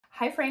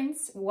Hi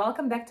friends,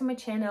 welcome back to my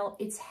channel.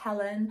 It's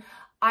Helen.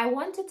 I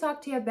want to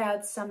talk to you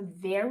about some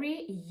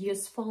very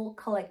useful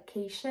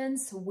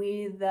collocations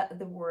with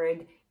the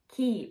word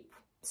keep.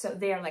 So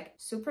they are like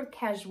super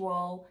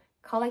casual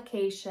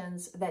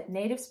collocations that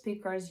native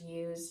speakers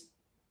use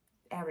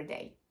every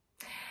day.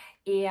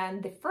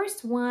 And the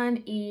first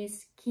one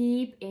is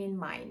keep in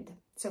mind.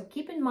 So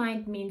keep in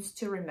mind means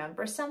to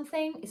remember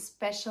something,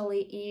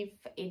 especially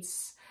if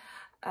it's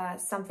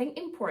something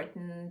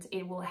important.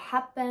 It will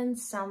happen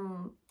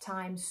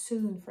sometime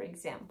soon, for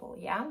example.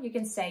 Yeah, you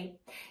can say,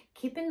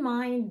 keep in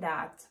mind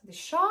that the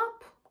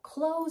shop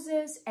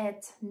closes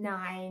at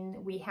 9.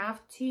 We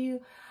have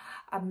to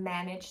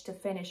manage to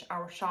finish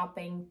our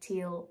shopping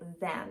till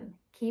then.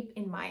 Keep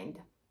in mind.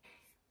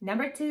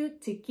 Number 2,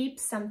 to keep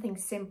something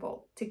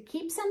simple. To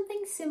keep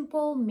something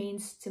simple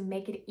means to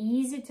make it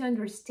easy to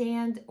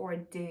understand or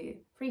do.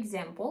 For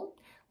example,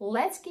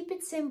 let's keep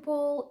it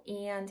simple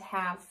and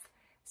have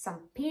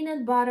some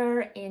peanut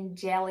butter and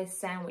jelly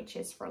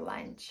sandwiches for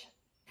lunch.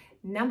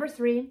 Number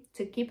 3,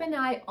 to keep an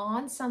eye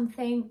on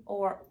something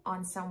or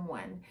on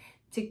someone.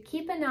 To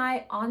keep an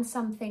eye on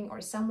something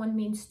or someone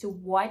means to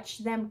watch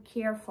them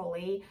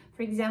carefully.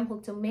 For example,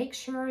 to make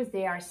sure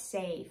they are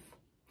safe.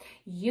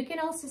 You can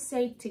also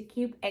say to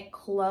keep a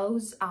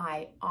close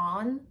eye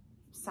on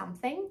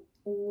something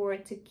or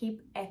to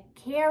keep a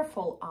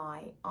careful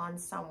eye on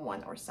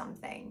someone or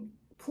something.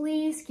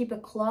 Please keep a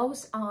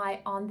close eye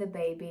on the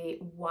baby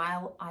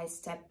while I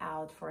step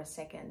out for a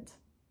second.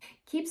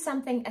 Keep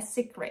something a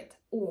secret,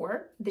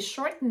 or the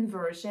shortened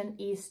version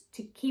is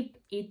to keep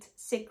it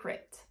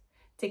secret.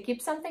 To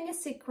keep something a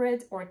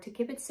secret or to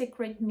keep it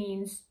secret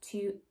means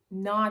to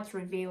not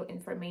reveal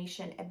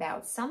information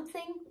about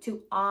something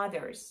to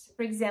others.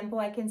 For example,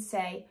 I can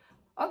say,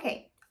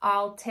 okay,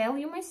 I'll tell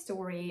you my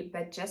story,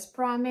 but just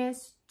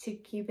promise to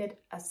keep it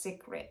a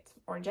secret,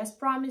 or just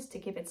promise to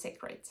keep it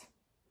secret.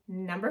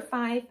 Number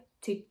 5,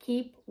 to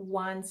keep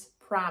one's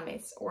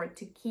promise or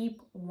to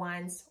keep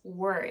one's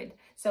word.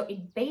 So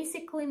it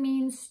basically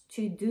means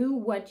to do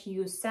what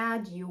you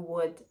said you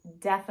would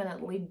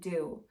definitely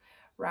do,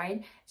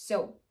 right?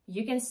 So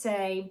you can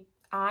say,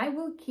 I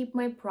will keep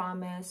my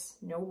promise,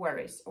 no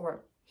worries,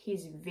 or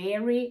he's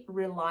very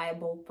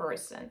reliable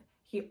person.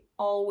 He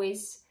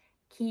always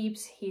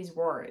keeps his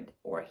word,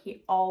 or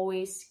he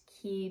always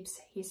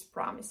keeps his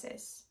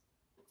promises.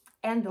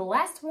 And the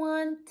last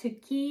one, to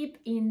keep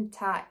in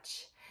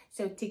touch.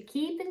 So to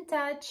keep in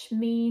touch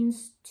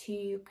means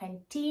to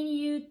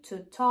continue to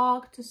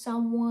talk to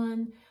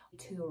someone,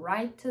 to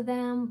write to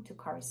them, to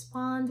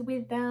correspond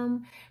with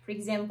them. For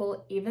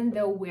example, even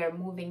though we're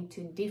moving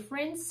to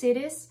different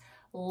cities,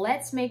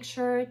 let's make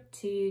sure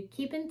to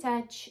keep in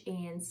touch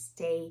and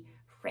stay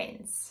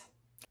friends.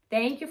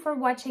 Thank you for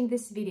watching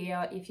this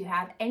video. If you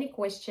have any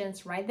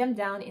questions, write them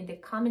down in the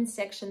comment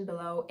section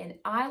below, and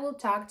I will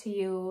talk to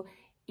you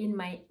in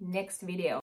my next video.